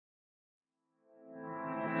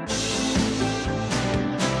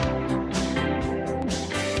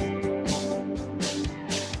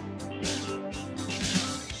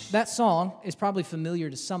That song is probably familiar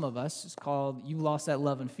to some of us. It's called You Lost That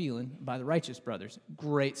Lovin' Feelin' by the Righteous Brothers.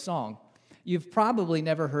 Great song. You've probably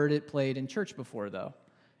never heard it played in church before, though.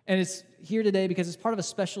 And it's here today because it's part of a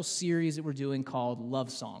special series that we're doing called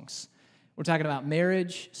Love Songs. We're talking about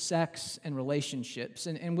marriage, sex, and relationships.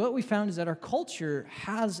 And what we found is that our culture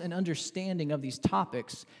has an understanding of these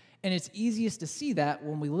topics, and it's easiest to see that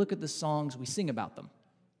when we look at the songs we sing about them,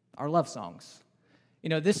 our love songs. You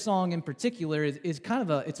know, this song in particular is kind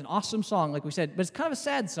of it's an awesome song, like we said, but it's kind of a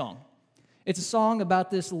sad song. It's a song about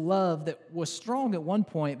this love that was strong at one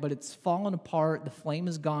point, but it's fallen apart, the flame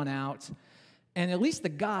has gone out, and at least the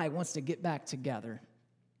guy wants to get back together.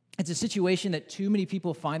 It's a situation that too many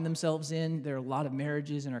people find themselves in. There are a lot of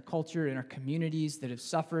marriages in our culture, in our communities that have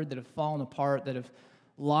suffered, that have fallen apart, that have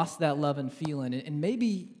lost that love and feeling. And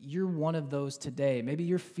maybe you're one of those today. Maybe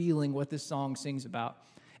you're feeling what this song sings about.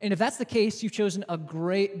 And if that's the case, you've chosen a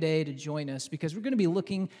great day to join us because we're going to be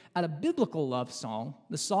looking at a biblical love song,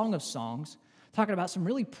 the Song of Songs, talking about some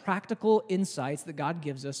really practical insights that God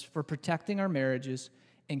gives us for protecting our marriages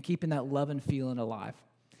and keeping that love and feeling alive.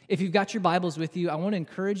 If you've got your Bibles with you, I want to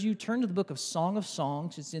encourage you, turn to the book of Song of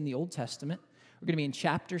Songs. It's in the Old Testament. We're going to be in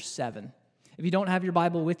chapter 7. If you don't have your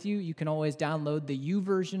Bible with you, you can always download the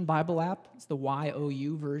YouVersion Bible app. It's the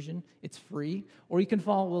YOU version. It's free. Or you can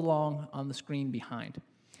follow along on the screen behind.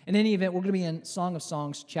 In any event, we're going to be in Song of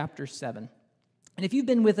Songs, chapter 7. And if you've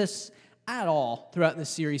been with us at all throughout this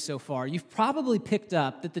series so far, you've probably picked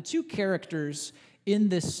up that the two characters in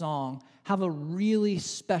this song have a really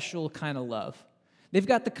special kind of love. They've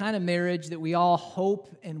got the kind of marriage that we all hope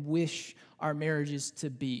and wish our marriages to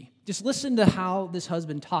be. Just listen to how this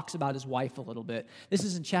husband talks about his wife a little bit. This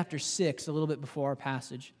is in chapter 6, a little bit before our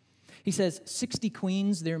passage. He says, 60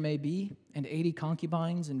 queens there may be, and 80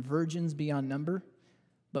 concubines, and virgins beyond number.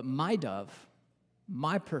 But my dove,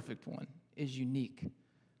 my perfect one, is unique,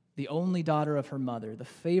 the only daughter of her mother, the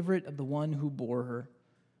favorite of the one who bore her.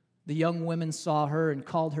 The young women saw her and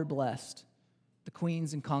called her blessed. The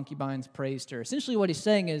queens and concubines praised her. Essentially what he's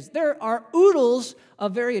saying is, there are oodles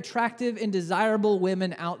of very attractive and desirable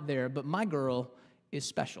women out there, but my girl is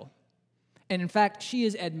special. And in fact, she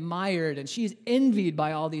is admired and she is envied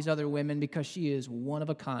by all these other women because she is one of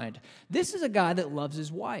a kind. This is a guy that loves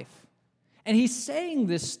his wife. And he's saying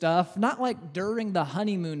this stuff not like during the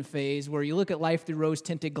honeymoon phase where you look at life through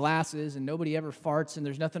rose-tinted glasses and nobody ever farts and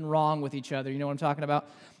there's nothing wrong with each other. You know what I'm talking about?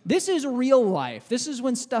 This is real life. This is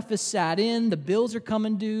when stuff is sat in, the bills are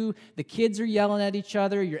coming due, the kids are yelling at each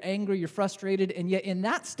other, you're angry, you're frustrated, and yet in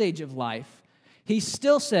that stage of life, he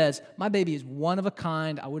still says, my baby is one of a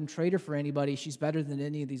kind. I wouldn't trade her for anybody. She's better than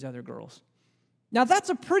any of these other girls. Now, that's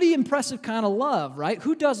a pretty impressive kind of love, right?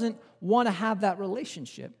 Who doesn't want to have that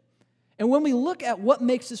relationship? And when we look at what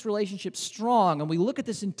makes this relationship strong, and we look at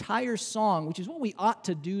this entire song, which is what we ought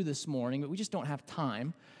to do this morning, but we just don't have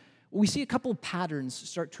time, we see a couple of patterns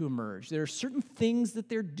start to emerge. There are certain things that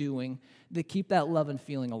they're doing that keep that love and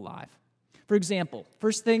feeling alive. For example,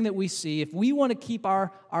 first thing that we see, if we want to keep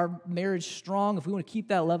our marriage strong, if we want to keep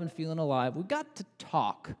that love and feeling alive, we've got to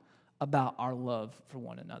talk about our love for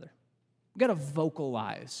one another. We've got to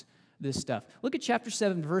vocalize this stuff. Look at chapter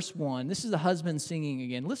 7, verse 1. This is the husband singing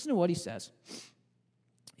again. Listen to what he says.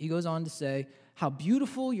 He goes on to say, how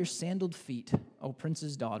beautiful your sandaled feet, O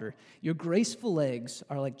prince's daughter. Your graceful legs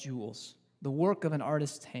are like jewels, the work of an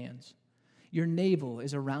artist's hands. Your navel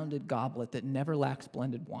is a rounded goblet that never lacks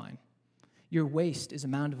blended wine. Your waist is a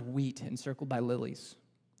mound of wheat encircled by lilies.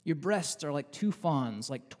 Your breasts are like two fawns,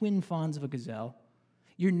 like twin fawns of a gazelle.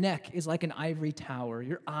 Your neck is like an ivory tower.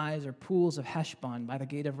 Your eyes are pools of Heshbon by the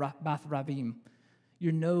gate of Bath Ravim.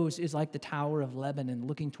 Your nose is like the tower of Lebanon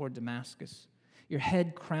looking toward Damascus. Your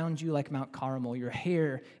head crowns you like Mount Carmel. Your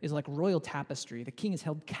hair is like royal tapestry. The king is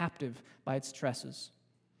held captive by its tresses.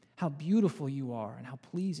 How beautiful you are, and how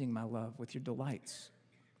pleasing, my love, with your delights.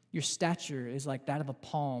 Your stature is like that of a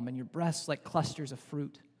palm, and your breasts like clusters of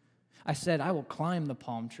fruit. I said, I will climb the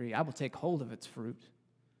palm tree. I will take hold of its fruit.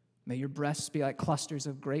 May your breasts be like clusters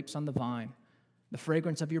of grapes on the vine, the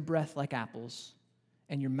fragrance of your breath like apples,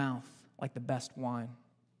 and your mouth like the best wine.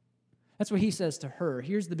 That's what he says to her.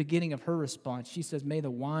 Here's the beginning of her response. She says, may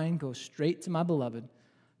the wine go straight to my beloved,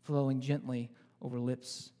 flowing gently over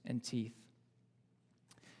lips and teeth.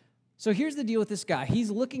 So here's the deal with this guy.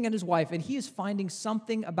 He's looking at his wife, and he is finding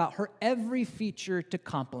something about her every feature to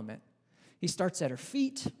compliment. He starts at her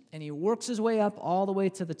feet, and he works his way up all the way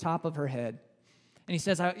to the top of her head. And he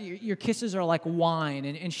says, your kisses are like wine.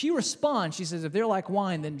 And she responds. She says, if they're like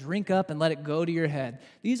wine, then drink up and let it go to your head.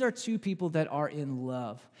 These are two people that are in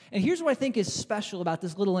love. And here's what I think is special about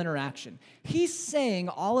this little interaction. He's saying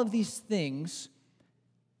all of these things,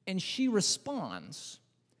 and she responds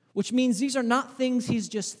which means these are not things he's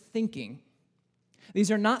just thinking.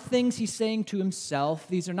 These are not things he's saying to himself.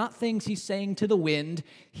 These are not things he's saying to the wind.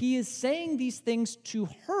 He is saying these things to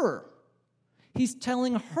her. He's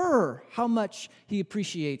telling her how much he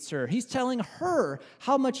appreciates her. He's telling her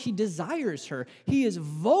how much he desires her. He is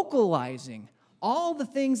vocalizing all the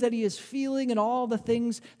things that he is feeling and all the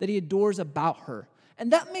things that he adores about her.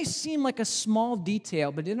 And that may seem like a small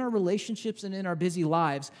detail, but in our relationships and in our busy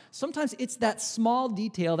lives, sometimes it's that small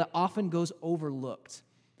detail that often goes overlooked.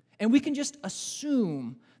 And we can just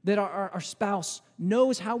assume that our spouse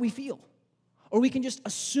knows how we feel. Or we can just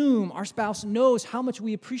assume our spouse knows how much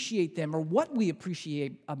we appreciate them or what we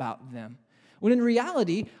appreciate about them. When in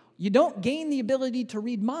reality, you don't gain the ability to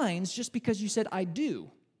read minds just because you said, I do.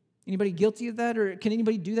 Anybody guilty of that? Or can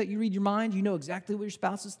anybody do that? You read your mind, you know exactly what your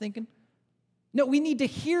spouse is thinking? No, we need to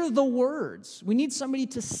hear the words. We need somebody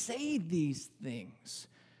to say these things.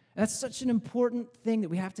 That's such an important thing that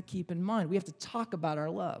we have to keep in mind. We have to talk about our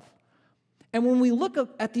love. And when we look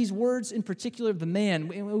at these words in particular of the man,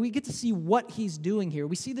 we get to see what he's doing here.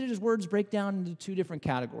 We see that his words break down into two different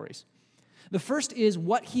categories. The first is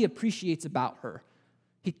what he appreciates about her.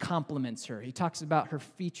 He compliments her. He talks about her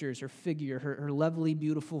features, her figure, her lovely,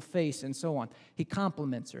 beautiful face, and so on. He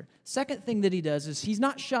compliments her. Second thing that he does is he's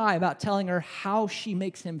not shy about telling her how she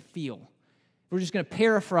makes him feel. We're just going to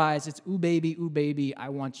paraphrase. It's, ooh, baby, I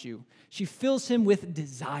want you. She fills him with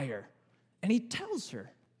desire, and he tells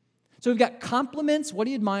her. So we've got compliments, what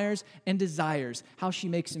he admires, and desires, how she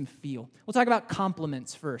makes him feel. We'll talk about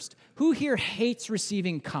compliments first. Who here hates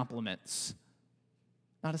receiving compliments?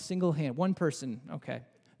 Not a single hand. One person. Okay.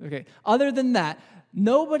 Other than that,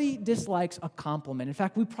 nobody dislikes a compliment. In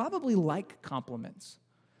fact, we probably like compliments.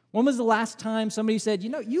 When was the last time somebody said,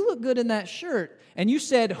 you look good in that shirt? And you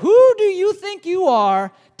said, who do you think you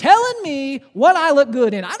are telling me what I look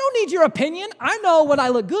good in? I don't need your opinion. I know what I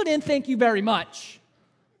look good in. Thank you very much.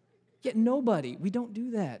 Yet we don't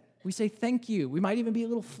do that. We say thank you. We might even be a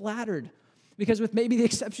little flattered because with maybe the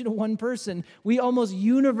exception of one person, we almost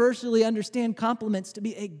universally understand compliments to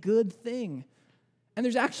be a good thing. And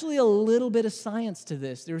there's actually a little bit of science to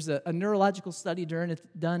this. There's a neurological study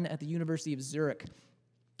done at the University of Zurich.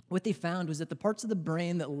 What they found was that the parts of the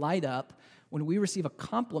brain that light up when we receive a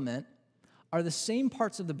compliment are the same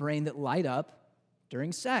parts of the brain that light up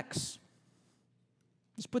during sex.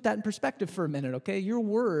 Just put that in perspective for a minute, okay? Your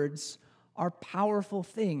words are powerful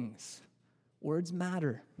things. Words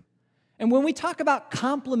matter. And when we talk about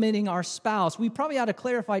complimenting our spouse, we probably ought to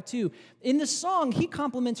clarify too. In the song, he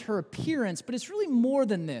compliments her appearance, but it's really more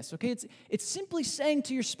than this, okay? It's simply saying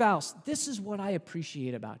to your spouse, this is what I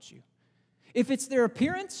appreciate about you. If it's their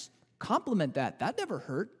appearance, compliment that. That never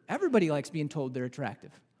hurt. Everybody likes being told they're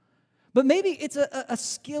attractive. But maybe it's a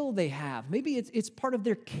skill they have. Maybe it's part of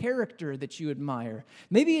their character that you admire.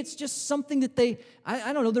 Maybe it's just something that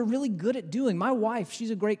I don't know, they're really good at doing. My wife,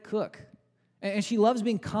 she's a great cook. And she loves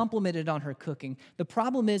being complimented on her cooking. The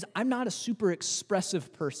problem is, I'm not a super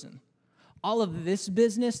expressive person. All of this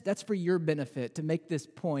business, that's for your benefit to make this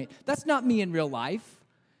point. That's not me in real life.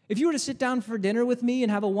 If you were to sit down for dinner with me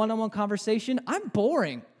and have a one-on-one conversation, I'm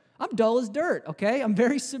boring. I'm dull as dirt, okay? I'm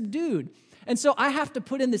very subdued. And so I have to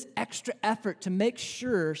put in this extra effort to make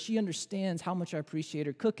sure she understands how much I appreciate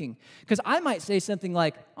her cooking. Because I might say something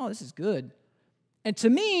like, oh, this is good. And to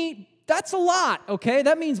me, that's a lot, okay?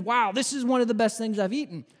 That means, wow, this is one of the best things I've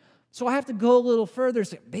eaten. So I have to go a little further and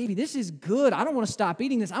say, baby, this is good. I don't want to stop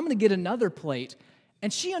eating this. I'm going to get another plate.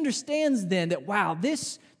 And she understands then that, wow,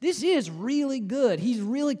 this is really good. He's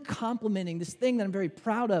really complimenting this thing that I'm very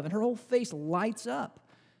proud of. And her whole face lights up.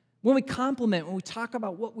 When we compliment, when we talk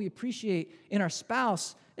about what we appreciate in our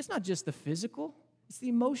spouse, it's not just the physical, it's the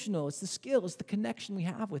emotional, it's the skill, it's the connection we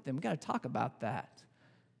have with them. We've got to talk about that.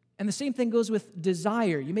 And the same thing goes with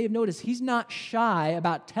desire. You may have noticed he's not shy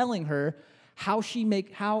about telling her how she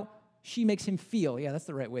makes him feel. Yeah, that's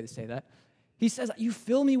the right way to say that. He says, you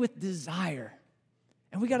fill me with desire.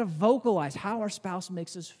 And we got to vocalize how our spouse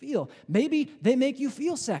makes us feel. Maybe they make you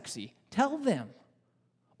feel sexy. Tell them.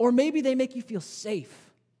 Or maybe they make you feel safe.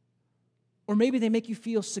 Or maybe they make you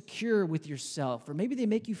feel secure with yourself. Or maybe they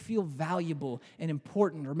make you feel valuable and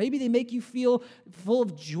important. Or maybe they make you feel full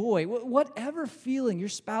of joy. Whatever feeling your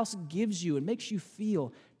spouse gives you and makes you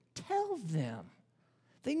feel, tell them.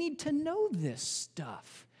 They need to know this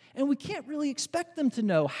stuff. And we can't really expect them to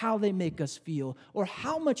know how they make us feel or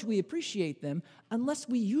how much we appreciate them unless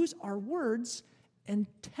we use our words and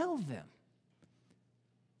tell them.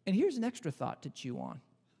 And here's an extra thought to chew on.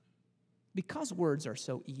 Because words are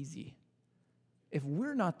so easy, if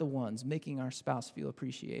we're not the ones making our spouse feel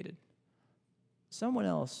appreciated, someone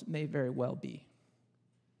else may very well be.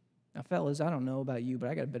 Now, fellas, I don't know about you, but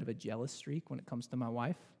I got a bit of a jealous streak when it comes to my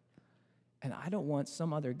wife. And I don't want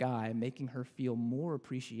some other guy making her feel more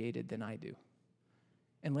appreciated than I do.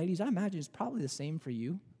 And ladies, I imagine it's probably the same for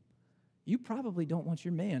you. You probably don't want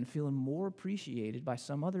your man feeling more appreciated by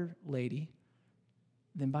some other lady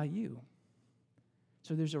than by you.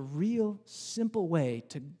 So there's a real simple way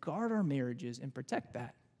to guard our marriages and protect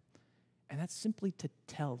that. And that's simply to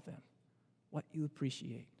tell them what you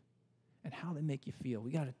appreciate and how they make you feel.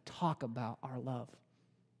 We got to talk about our love.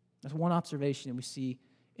 That's one observation that we see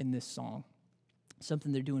in this song,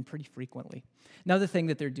 something they're doing pretty frequently. Another thing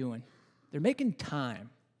that they're doing, they're making time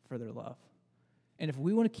for their love. And if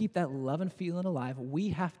we want to keep that love and feeling alive, we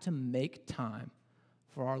have to make time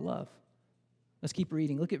for our love. Let's keep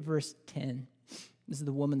reading. Look at verse 10. This is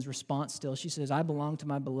the woman's response still. She says, I belong to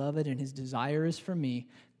my beloved, and his desire is for me.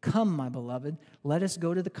 Come, my beloved, let us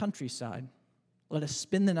go to the countryside. Let us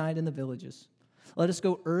spend the night in the villages. Let us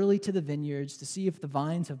go early to the vineyards to see if the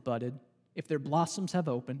vines have budded, if their blossoms have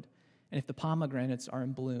opened, and if the pomegranates are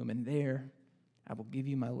in bloom. And there I will give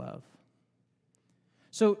you my love.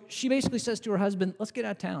 So she basically says to her husband, let's get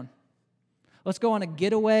out of town. Let's go on a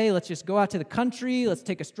getaway. Let's just go out to the country. Let's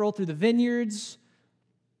take a stroll through the vineyards.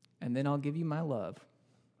 And then I'll give you my love.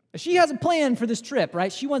 She has a plan for this trip,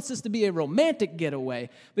 right? She wants this to be a romantic getaway.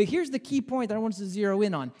 But here's the key point that I want us to zero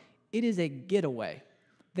in on. It is a getaway.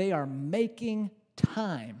 They are making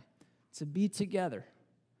time to be together.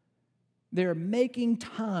 They're making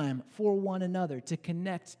time for one another to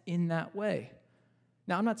connect in that way.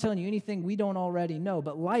 Now, I'm not telling you anything we don't already know,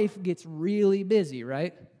 but life gets really busy,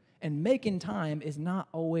 right? And making time is not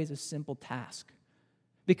always a simple task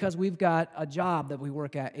because we've got a job that we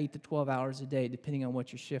work at 8 to 12 hours a day, depending on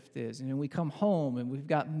what your shift is. And then we come home and we've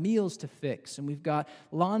got meals to fix and we've got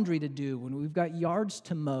laundry to do and we've got yards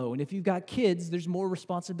to mow. And if you've got kids, there's more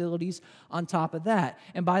responsibilities on top of that.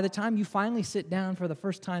 And by the time you finally sit down for the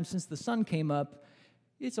first time since the sun came up,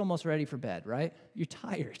 it's almost ready for bed, right? You're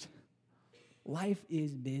tired. Life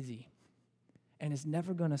is busy, and it's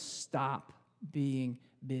never going to stop being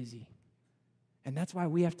busy. And that's why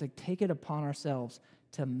we have to take it upon ourselves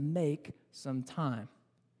to make some time.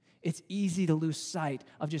 It's easy to lose sight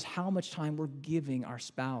of just how much time we're giving our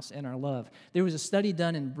spouse and our love. There was a study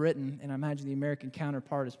done in Britain, and I imagine the American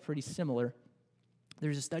counterpart is pretty similar.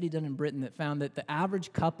 There's a study done in Britain that found that the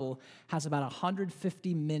average couple has about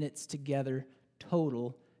 150 minutes together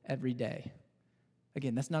total every day.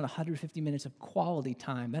 Again, that's not 150 minutes of quality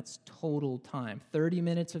time. That's total time. 30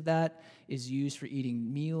 minutes of that is used for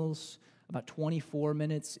eating meals. About 24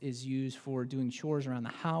 minutes is used for doing chores around the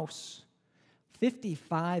house.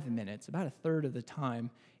 55 minutes, about a third of the time,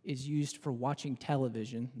 is used for watching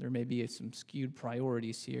television. There may be some skewed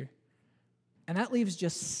priorities here. And that leaves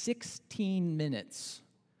just 16 minutes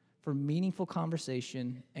for meaningful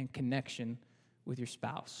conversation and connection with your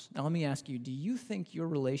spouse. Now, let me ask you, do you think your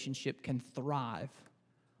relationship can thrive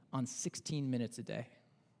on 16 minutes a day?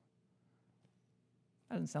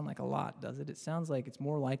 That doesn't sound like a lot, does it? It sounds like it's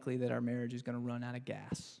more likely that our marriage is going to run out of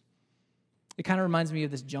gas. It kind of reminds me of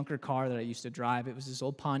this junker car that I used to drive. It was this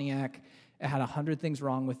old Pontiac. It had 100 things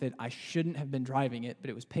wrong with it. I shouldn't have been driving it, but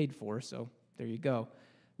it was paid for, so there you go.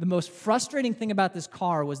 The most frustrating thing about this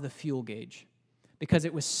car was the fuel gauge because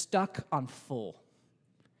it was stuck on full.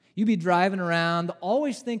 You'd be driving around,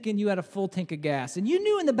 always thinking you had a full tank of gas. And you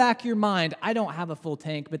knew in the back of your mind, I don't have a full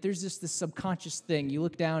tank, but there's just this subconscious thing. You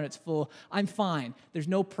look down, it's full. I'm fine. There's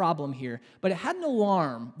no problem here. But it had an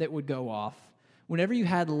alarm that would go off whenever you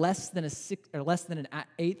had less than an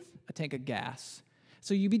eighth a tank of gas.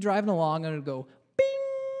 So you'd be driving along, and it would go bing,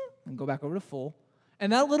 and go back over to full.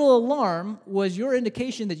 And that little alarm was your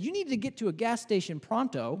indication that you needed to get to a gas station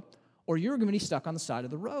pronto, or you were going to be stuck on the side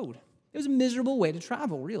of the road. It was a miserable way to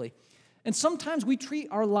travel, really. And sometimes we treat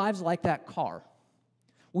our lives like that car.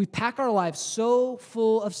 We pack our lives so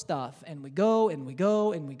full of stuff, and we go, and we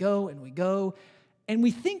go, and we go, and we go, and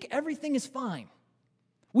we think everything is fine.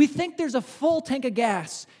 We think there's a full tank of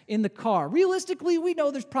gas in the car. Realistically, we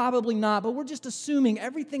know there's probably not, but we're just assuming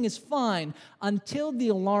everything is fine until the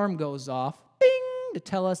alarm goes off, bing, to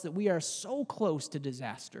tell us that we are so close to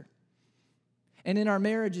disaster. And in our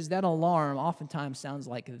marriages, that alarm oftentimes sounds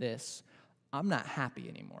like this: I'm not happy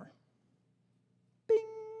anymore. Bing.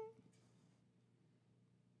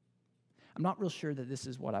 I'm not real sure that this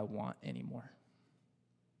is what I want anymore.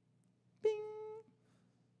 Bing.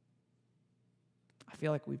 I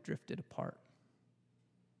feel like we've drifted apart.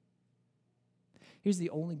 Here's the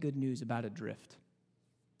only good news about a drift.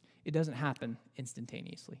 It doesn't happen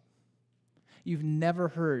instantaneously. You've never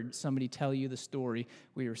heard somebody tell you the story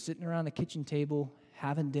where you're sitting around the kitchen table,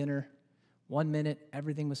 having dinner, One minute,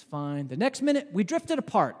 everything was fine. The next minute, we drifted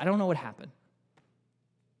apart. I don't know what happened.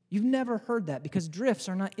 You've never heard that because drifts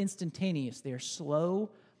are not instantaneous. They are slow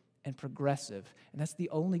and progressive. And that's the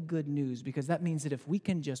only good news because that means that if we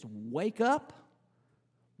can just wake up,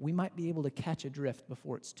 we might be able to catch a drift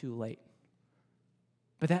before it's too late.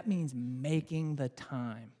 But that means making the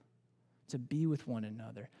time to be with one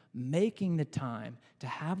another, making the time to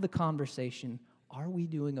have the conversation, are we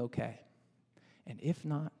doing okay? And if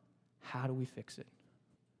not, how do we fix it?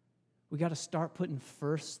 We got to start putting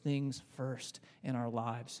first things first in our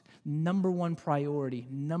lives. Number one priority,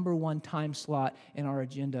 number one time slot in our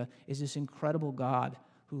agenda is this incredible God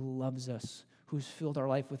who loves us, who's filled our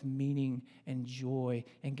life with meaning and joy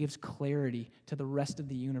and gives clarity to the rest of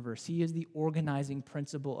the universe. He is the organizing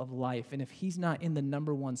principle of life. And if he's not in the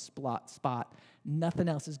number one spot, nothing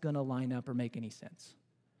else is going to line up or make any sense.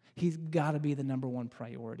 He's got to be the number one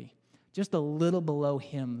priority. Just a little below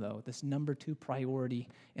him, though, this number two priority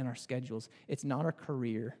in our schedules. It's not our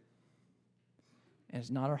career, and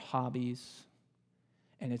it's not our hobbies,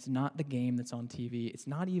 and it's not the game that's on TV. It's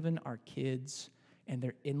not even our kids and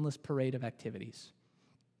their endless parade of activities.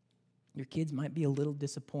 Your kids might be a little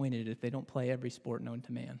disappointed if they don't play every sport known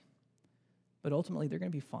to man, but ultimately they're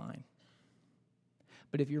going to be fine.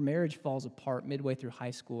 But if your marriage falls apart midway through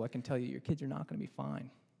high school, I can tell you your kids are not going to be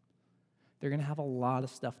fine. They're going to have a lot of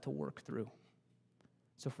stuff to work through.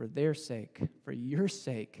 So for their sake, for your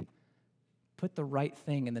sake, put the right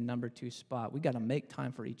thing in the number two spot. We got to make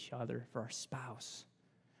time for each other, for our spouse,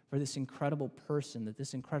 for this incredible person that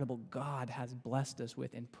this incredible God has blessed us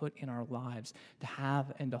with and put in our lives to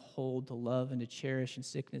have and to hold, to love and to cherish in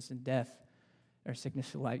sickness and death, or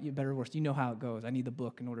sickness and life, better or worse. You know how it goes. I need the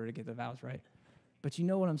book in order to get the vows right. But you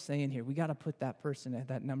know what I'm saying here. We got to put that person at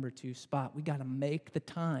that number two spot. We got to make the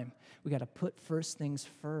time. We got to put first things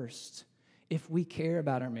first. If we care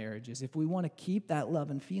about our marriages, if we want to keep that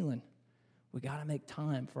love and feeling, we got to make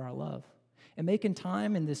time for our love. And making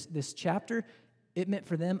time in this chapter, it meant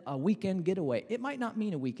for them a weekend getaway. It might not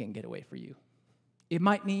mean a weekend getaway for you. It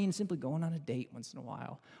might mean simply going on a date once in a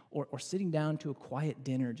while, or sitting down to a quiet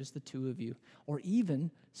dinner, just the two of you, or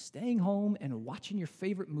even staying home and watching your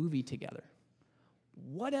favorite movie together.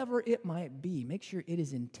 Whatever it might be, make sure it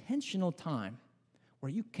is intentional time where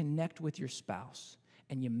you connect with your spouse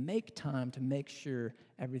and you make time to make sure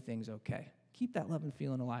everything's okay. Keep that love and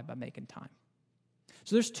feeling alive by making time.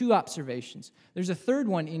 So there's two observations. There's a third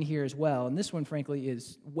one in here as well, and this one, frankly,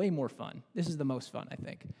 is way more fun. This is the most fun, I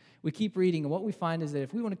think. We keep reading, and what we find is that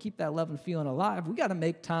if we want to keep that love and feeling alive, we got to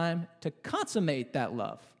make time to consummate that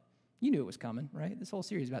love. You knew it was coming, right? This whole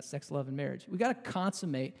series is about sex, love, and marriage. We got to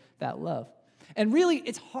consummate that love. And really,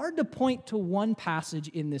 it's hard to point to one passage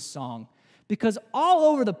in this song because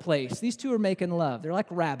all over the place, these two are making love. They're like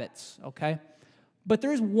rabbits, okay? But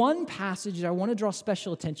there's one passage that I want to draw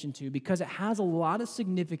special attention to because it has a lot of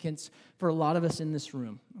significance for a lot of us in this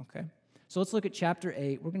room, okay? So let's look at chapter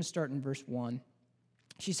 8. We're going to start in verse 1.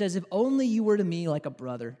 She says, "If only you were to me like a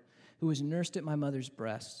brother who was nursed at my mother's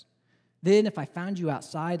breast. Then if I found you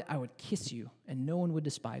outside, I would kiss you, and no one would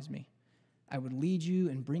despise me. I would lead you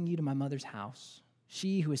and bring you to my mother's house.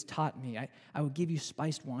 She who has taught me, I would give you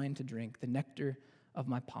spiced wine to drink, the nectar of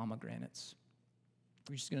my pomegranates."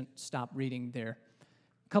 We're just going to stop reading there.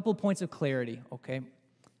 A couple points of clarity, okay?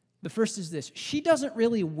 The first is this. She doesn't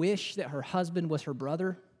really wish that her husband was her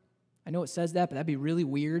brother. I know it says that, but that'd be really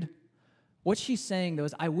weird. What she's saying, though,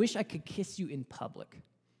 is, I wish I could kiss you in public.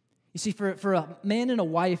 You see, for a man and a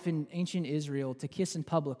wife in ancient Israel, to kiss in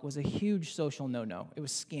public was a huge social no-no. It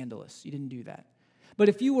was scandalous. You didn't do that. But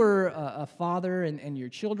if you were a father and your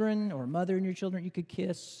children, or a mother and your children, you could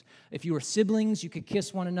kiss. If you were siblings, you could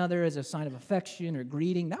kiss one another as a sign of affection or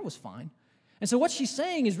greeting. That was fine. And so what she's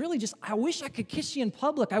saying is really just, I wish I could kiss you in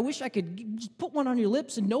public. I wish I could just put one on your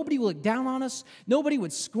lips and nobody would look down on us. Nobody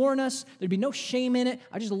would scorn us. There'd be no shame in it.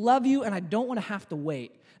 I just love you and I don't want to have to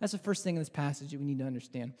wait. That's the first thing in this passage that we need to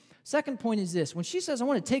understand. Second point is this. When she says, I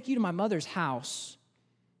want to take you to my mother's house,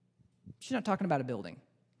 she's not talking about a building.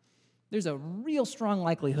 There's a real strong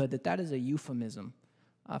likelihood that that is a euphemism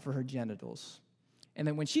for her genitals. And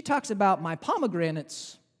then when she talks about my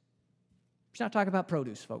pomegranates, she's not talking about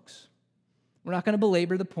produce, folks. We're not going to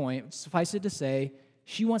belabor the point. Suffice it to say,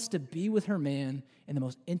 she wants to be with her man in the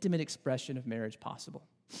most intimate expression of marriage possible.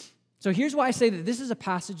 So here's why I say that this is a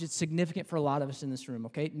passage that's significant for a lot of us in this room,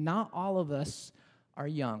 okay? Not all of us are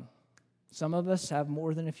young. Some of us have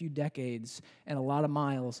more than a few decades and a lot of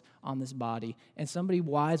miles on this body. And somebody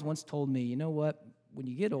wise once told me, you know what? When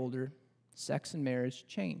you get older, sex and marriage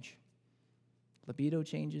change. Libido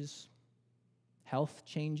changes. Health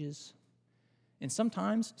changes. And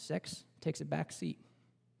sometimes sex takes a back seat.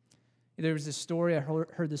 There was this story, I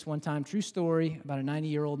heard this one time, true story, about a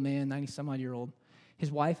 90-year-old man, 90-some-odd-year-old.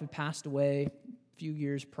 His wife had passed away a few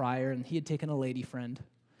years prior, and he had taken a lady friend.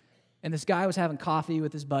 And this guy was having coffee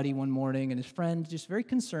with his buddy one morning, and his friend, just very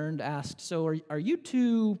concerned, asked, so are you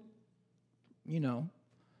two, And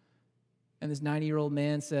this 90-year-old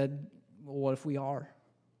man said, well, what if we are?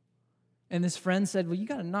 And this friend said, well, you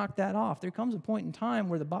got to knock that off. There comes a point in time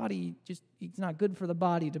where the body it's not good for the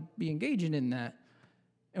body to be engaging in that.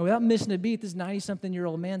 And without missing a beat, this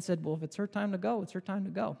 90-something-year-old man said, well, if it's her time to go, it's her time to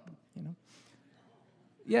go,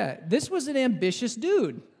 Yeah, this was an ambitious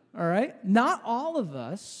dude, all right? Not all of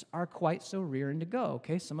us are quite so rearing to go,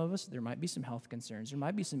 okay? Some of us, there might be some health concerns. There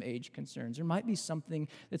might be some age concerns. There might be something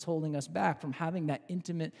that's holding us back from having that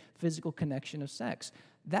intimate physical connection of sex.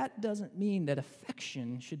 That doesn't mean that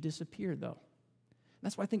affection should disappear, though.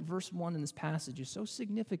 That's why I think verse 1 in this passage is so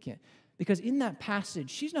significant. Because in that passage,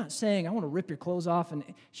 she's not saying, I want to rip your clothes off. And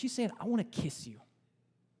she's saying, I want to kiss you.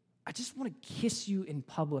 I just want to kiss you in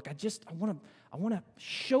public. I want to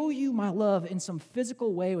show you my love in some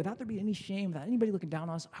physical way without there being any shame, without anybody looking down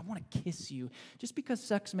on us. I want to kiss you. Just because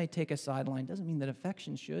sex may take a sideline doesn't mean that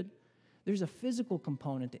affection should. There's a physical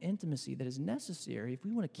component to intimacy that is necessary if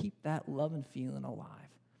we want to keep that love and feeling alive.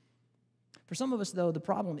 For some of us, though, the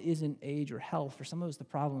problem isn't age or health. For some of us, the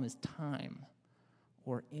problem is time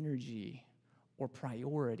or energy or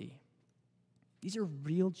priority. These are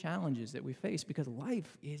real challenges that we face because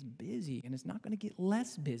life is busy and it's not going to get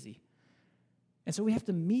less busy. And so we have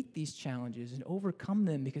to meet these challenges and overcome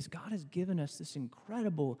them because God has given us this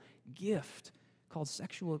incredible gift called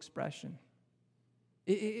sexual expression.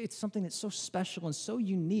 It's something that's so special and so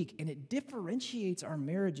unique, and it differentiates our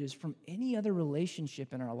marriages from any other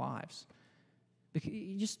relationship in our lives.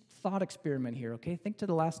 You just thought experiment here, okay? Think to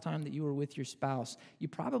the last time that you were with your spouse. You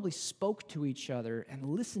probably spoke to each other and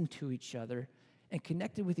listened to each other and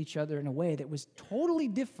connected with each other in a way that was totally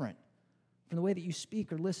different from the way that you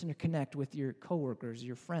speak or listen or connect with your coworkers,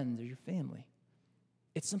 your friends, or your family.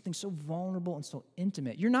 It's something so vulnerable and so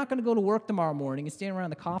intimate. You're not going to go to work tomorrow morning and stand around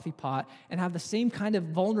the coffee pot and have the same kind of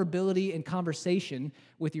vulnerability and conversation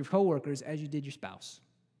with your coworkers as you did your spouse.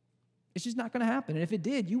 It's just not going to happen. And if it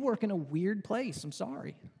did, you work in a weird place. I'm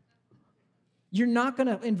sorry. You're not going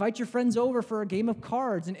to invite your friends over for a game of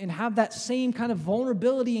cards and have that same kind of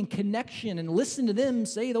vulnerability and connection and listen to them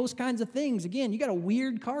say those kinds of things. Again, you got a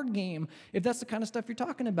weird card game if that's the kind of stuff you're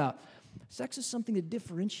talking about. Sex is something that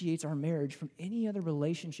differentiates our marriage from any other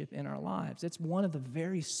relationship in our lives. It's one of the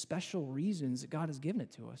very special reasons that God has given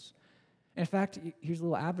it to us. In fact, here's a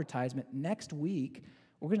little advertisement. Next week,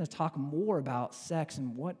 we're going to talk more about sex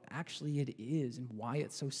and what actually it is and why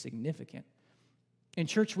it's so significant. In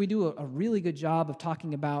church, we do a really good job of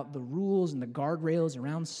talking about the rules and the guardrails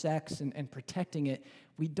around sex and protecting it.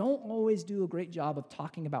 We don't always do a great job of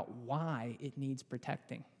talking about why it needs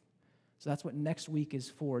protecting. So that's what next week is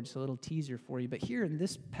for, just a little teaser for you. But here in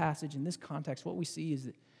this passage, in this context, what we see is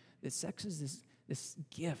that sex is this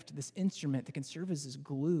gift, this instrument that can serve as this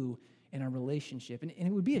glue in our relationship. And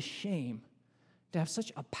it would be a shame to have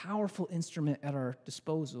such a powerful instrument at our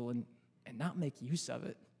disposal and not make use of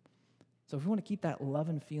it. So if we want to keep that love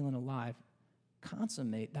and feeling alive,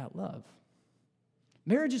 consummate that love.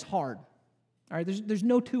 Marriage is hard. All right, there's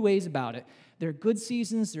no two ways about it. There are good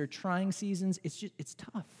seasons, there are trying seasons. It's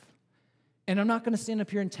tough. And I'm not going to stand up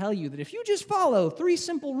here and tell you that if you just follow 3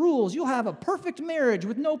 simple rules, you'll have a perfect marriage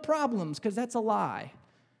with no problems, because that's a lie.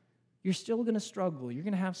 You're still going to struggle. You're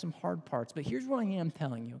going to have some hard parts. But here's what I am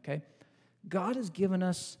telling you, okay? God has given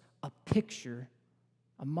us a picture,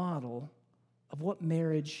 a model of what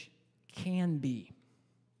marriage can be.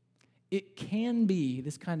 It can be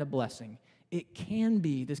this kind of blessing. It can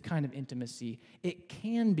be this kind of intimacy. It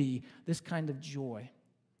can be this kind of joy.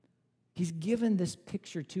 He's given this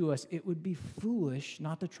picture to us. It would be foolish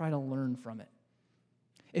not to try to learn from it.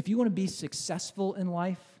 If you want to be successful in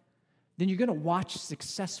life, then you're going to watch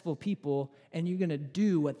successful people and you're going to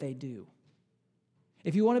do what they do.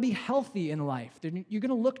 If you want to be healthy in life, then you're going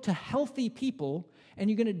to look to healthy people and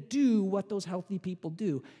you're going to do what those healthy people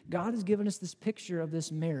do. God has given us this picture of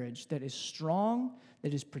this marriage that is strong,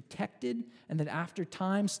 that is protected, and that after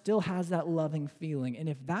time still has that loving feeling. And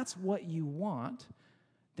if that's what you want,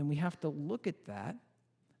 then we have to look at that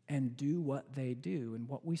and do what they do. And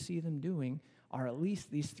what we see them doing are at least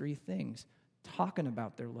these 3 things: talking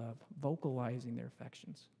about their love, vocalizing their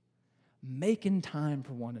affections, making time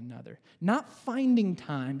for one another, not finding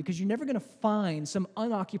time, because you're never going to find some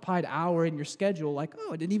unoccupied hour in your schedule like,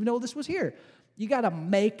 oh, I didn't even know this was here. You got to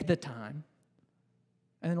make the time.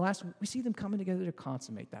 And then last, we see them coming together to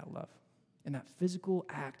consummate that love and that physical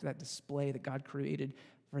act, that display that God created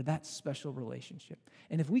for that special relationship.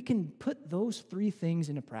 And if we can put those three things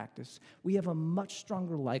into practice, we have a much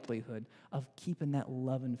stronger likelihood of keeping that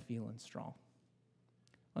loving feeling strong.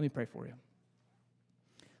 Let me pray for you.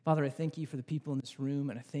 Father, I thank you for the people in this room,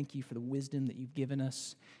 and I thank you for the wisdom that you've given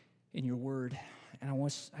us in your word. And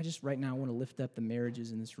I just right now want to lift up the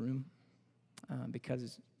marriages in this room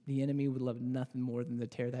because the enemy would love nothing more than to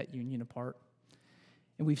tear that union apart.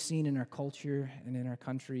 And we've seen in our culture and in our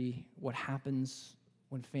country what happens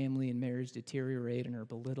when family and marriage deteriorate and are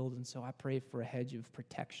belittled. And so I pray for a hedge of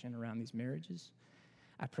protection around these marriages.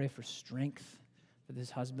 I pray for strength for this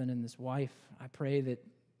husband and this wife. I pray that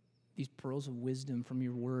these pearls of wisdom from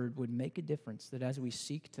your word would make a difference, that as we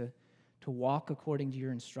seek to walk according to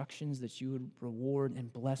your instructions, that you would reward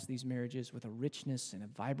and bless these marriages with a richness and a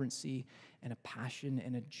vibrancy and a passion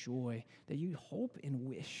and a joy that you hope and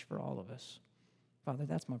wish for all of us. Father,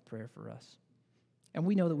 that's my prayer for us. And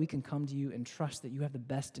we know that we can come to you and trust that you have the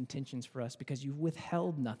best intentions for us because you've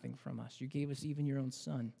withheld nothing from us. You gave us even your own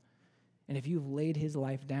son. And if you've laid his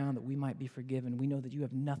life down that we might be forgiven, we know that you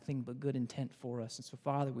have nothing but good intent for us. And so,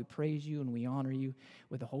 Father, we praise you and we honor you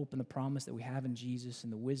with the hope and the promise that we have in Jesus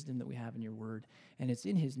and the wisdom that we have in your word. And it's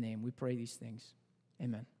in his name we pray these things.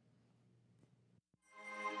 Amen.